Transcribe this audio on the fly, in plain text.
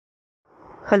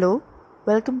Hello,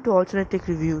 welcome to Alternate Take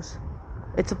Reviews.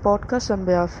 It's a podcast run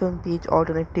by our film page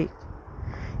Alternate Take.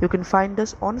 You can find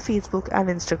us on Facebook and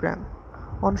Instagram.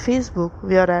 On Facebook,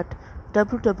 we are at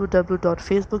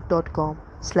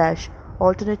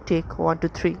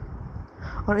www.facebook.com/alternate-take123.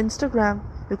 On Instagram,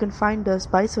 you can find us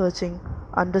by searching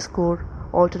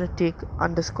 _alternate take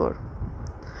 _.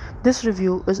 This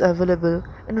review is available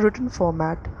in written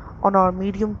format on our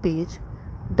Medium page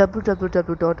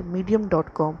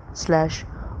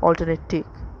www.medium.com/alternate take.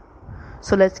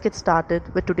 So let's get started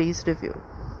with today's review.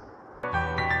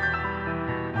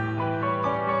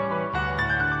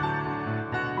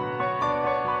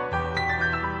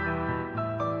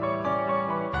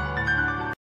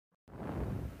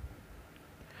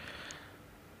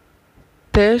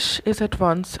 Tesh is at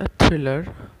once a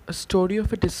thriller, a story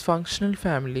of a dysfunctional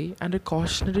family, and a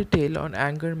cautionary tale on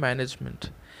anger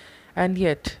management. And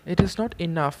yet, it is not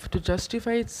enough to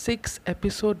justify its 6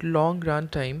 episode long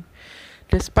runtime,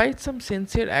 despite some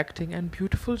sincere acting and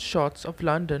beautiful shots of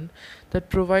London that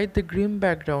provide the grim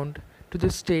background to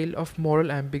this tale of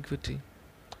moral ambiguity.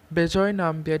 Bejoy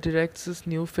Nambia directs his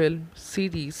new film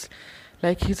series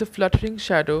like he's a fluttering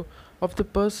shadow of the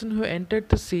person who entered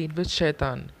the scene with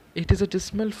Shaitan. It is a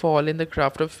dismal fall in the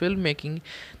craft of filmmaking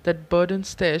that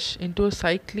burdens Tesh into a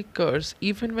cyclic curse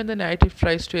even when the narrative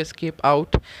tries to escape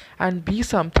out and be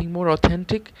something more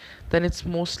authentic than its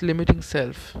most limiting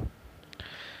self.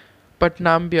 But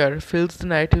Nambiar fills the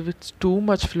narrative with too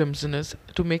much flimsiness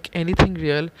to make anything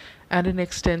real and an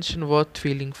extension worth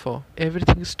feeling for.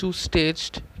 Everything is too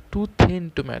staged, too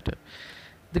thin to matter.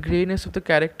 The greyness of the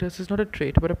characters is not a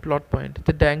trait but a plot point.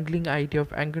 The dangling idea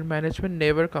of anger management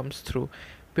never comes through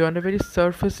beyond a very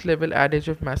surface level adage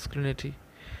of masculinity.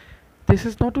 This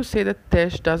is not to say that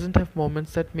Tesh doesn't have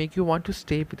moments that make you want to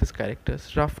stay with his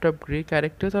characters. Roughed up grey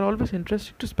characters are always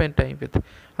interesting to spend time with,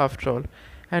 after all.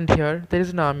 And here, there is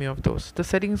an army of those. The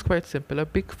setting is quite simple. A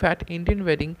big fat Indian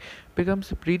wedding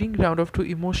becomes a breeding ground of two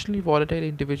emotionally volatile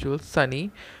individuals,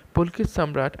 Sunny, Pulkit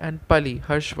Samrat, and Pali,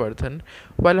 Harshvardhan,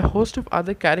 while a host of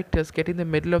other characters get in the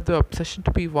middle of the obsession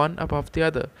to be one above the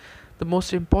other. The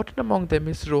most important among them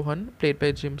is Rohan, played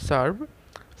by Jim Sarb,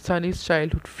 Sunny's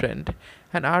childhood friend,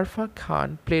 and Arfa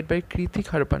Khan, played by Kriti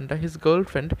Kharbanda, his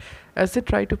girlfriend, as they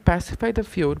try to pacify the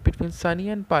feud between Sunny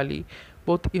and Pali,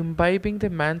 both imbibing the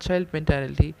man-child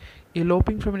mentality,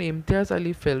 eloping from an Imtiaz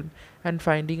Ali film, and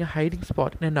finding a hiding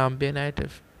spot in a Nambiya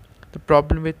narrative. The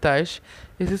problem with Taish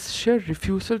is his sheer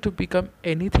refusal to become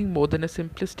anything more than a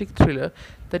simplistic thriller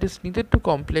that is neither too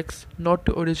complex nor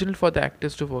too original for the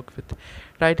actors to work with.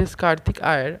 Writers Karthik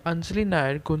Iyer, Anjali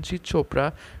Nair, Gunjit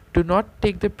Chopra do not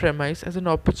take the premise as an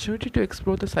opportunity to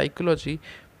explore the psychology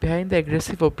behind the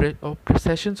aggressive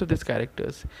obsessions of these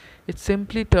characters. It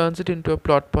simply turns it into a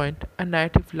plot point, a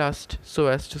narrative lust, so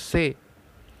as to say.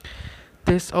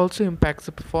 This also impacts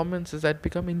the performances that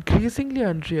become increasingly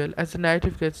unreal as the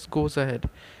narrative goes ahead.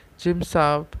 Jim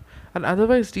Saab, an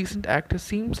otherwise decent actor,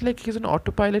 seems like he's on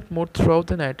autopilot mode throughout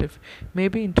the narrative,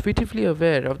 maybe intuitively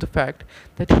aware of the fact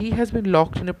that he has been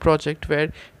locked in a project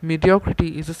where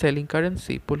mediocrity is a selling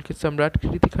currency. Pulkit Samrat,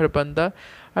 Kriti Kharbanda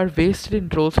are wasted in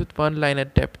roles with one line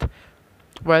at depth,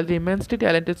 while the immensely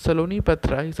talented Saloni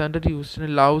Patra is underused in a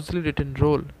lousily written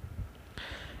role.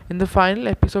 In the final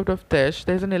episode of Tesh,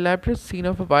 there is an elaborate scene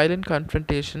of a violent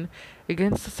confrontation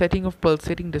against the setting of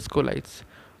pulsating disco lights.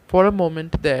 For a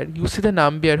moment there, you see the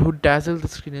Nambiar who dazzle the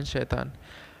screen in Shaitan.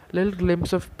 Little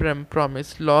glimpse of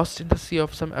promise lost in the sea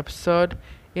of some absurd,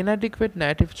 inadequate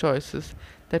narrative choices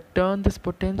that turn this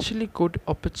potentially good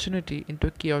opportunity into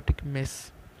a chaotic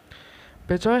mess.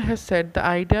 Bejoy has said the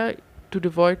idea to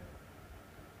devote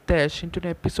Tesh into an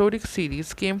episodic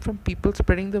series came from people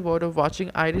spreading the word of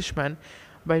watching Irishman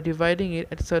by dividing it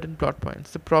at certain plot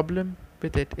points. The problem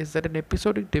with it is that an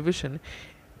episodic division,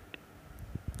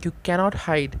 you cannot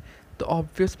hide the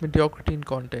obvious mediocrity in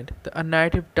content. The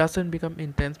narrative doesn't become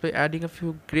intense by adding a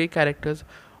few grey characters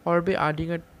or by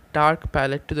adding a dark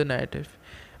palette to the narrative.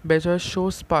 Bejoy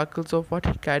shows sparkles of what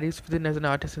he carries within as an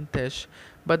artist in Tesh,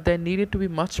 but there needed to be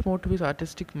much more to his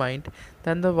artistic mind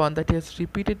than the one that he has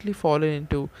repeatedly fallen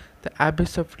into, the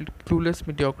abyss of clueless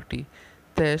mediocrity.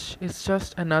 Tesh is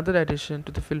just another addition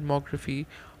to the filmography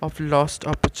of lost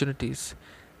opportunities.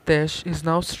 Tesh is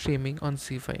now streaming on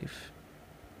C5.